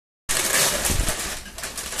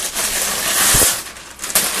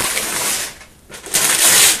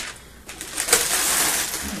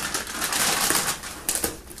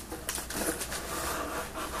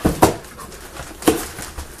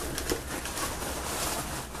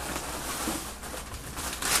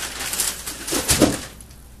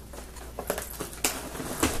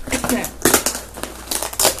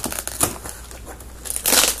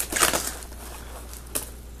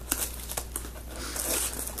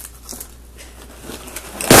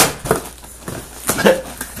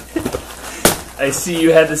I see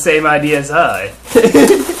you had the same idea as I.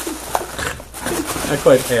 Not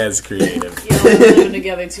quite as creative. You don't been living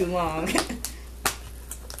together too long.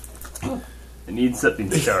 I need something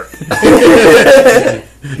sharp.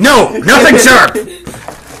 No! Nothing sharp!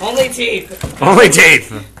 Only teeth. Only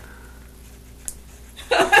teeth.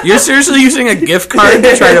 You're seriously using a gift card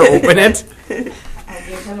to try to open it? I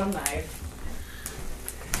gave him a knife.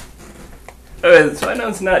 So I know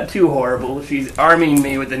it's not too horrible. She's arming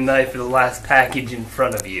me with a knife for the last package in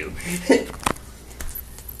front of you.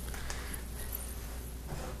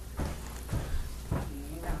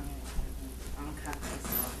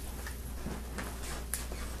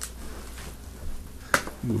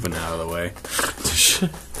 Moving out of the way.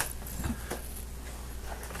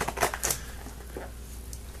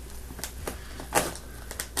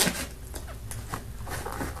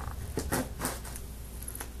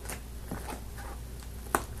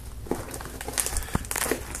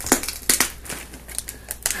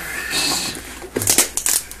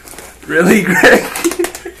 Really, Greg?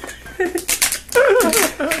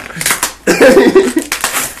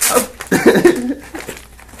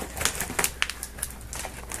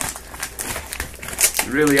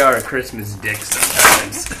 You really are a Christmas dick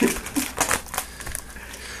sometimes.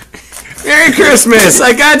 Merry Christmas!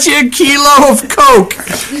 I got you a kilo of Coke!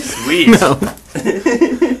 Sweet. No.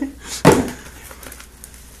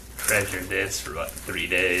 Treasured this for about 3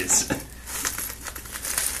 days.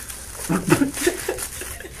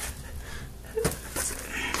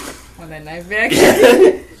 Want that knife back?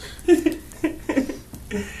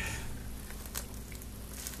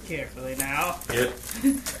 Carefully now. Yep.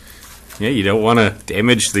 Yeah, you don't want to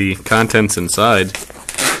damage the contents inside.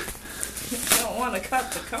 You don't want to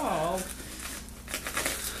cut the comb.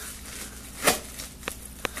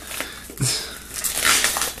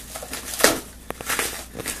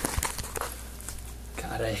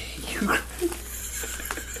 God, I hate you.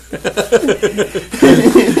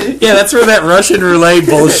 Yeah, that's where that Russian roulette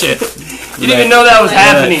bullshit. You didn't even know that was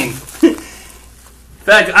happening. In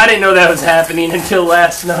fact, I didn't know that was happening until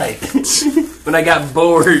last night. When I got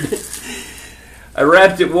bored. I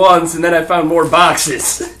wrapped it once and then I found more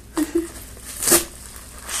boxes.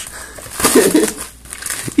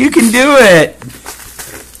 You can do it!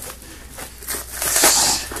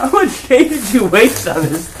 How much tape did you waste on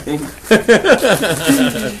this thing?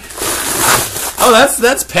 Oh,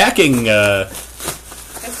 that's packing,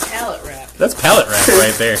 That's pallet wrap. that's pallet wrap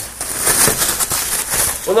right there.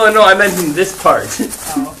 Well, no, I meant in this part.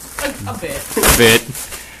 Oh, a bit. A bit.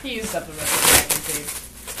 He used up the rest of the packing tape.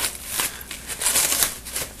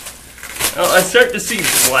 Well, I start to see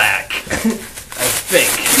black. I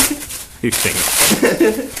think. You think.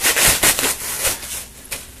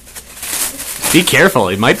 Be careful,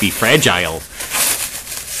 it might be fragile.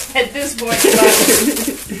 At this point,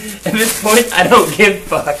 fuck. At this point, I don't give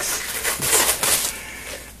fucks.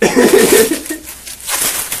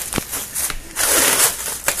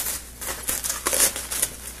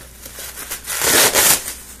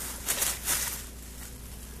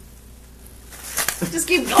 Just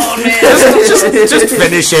keep going, man. just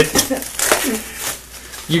finish it.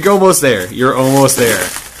 You're almost there. You're almost there.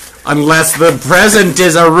 Unless the present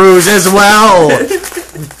is a ruse as well.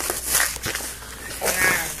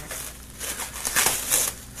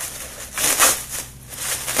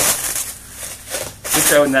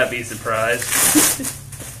 Just I would not be surprised.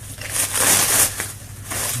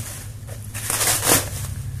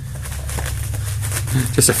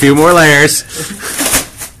 Just a few more layers.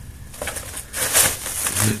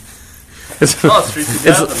 Oh, Street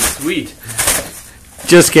 2000, sweet.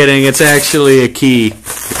 Just kidding. It's actually a key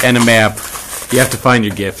and a map. You have to find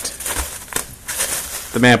your gift.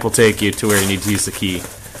 The map will take you to where you need to use the key.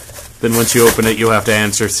 Then once you open it, you'll have to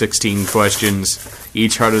answer 16 questions,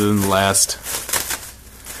 each harder than the last.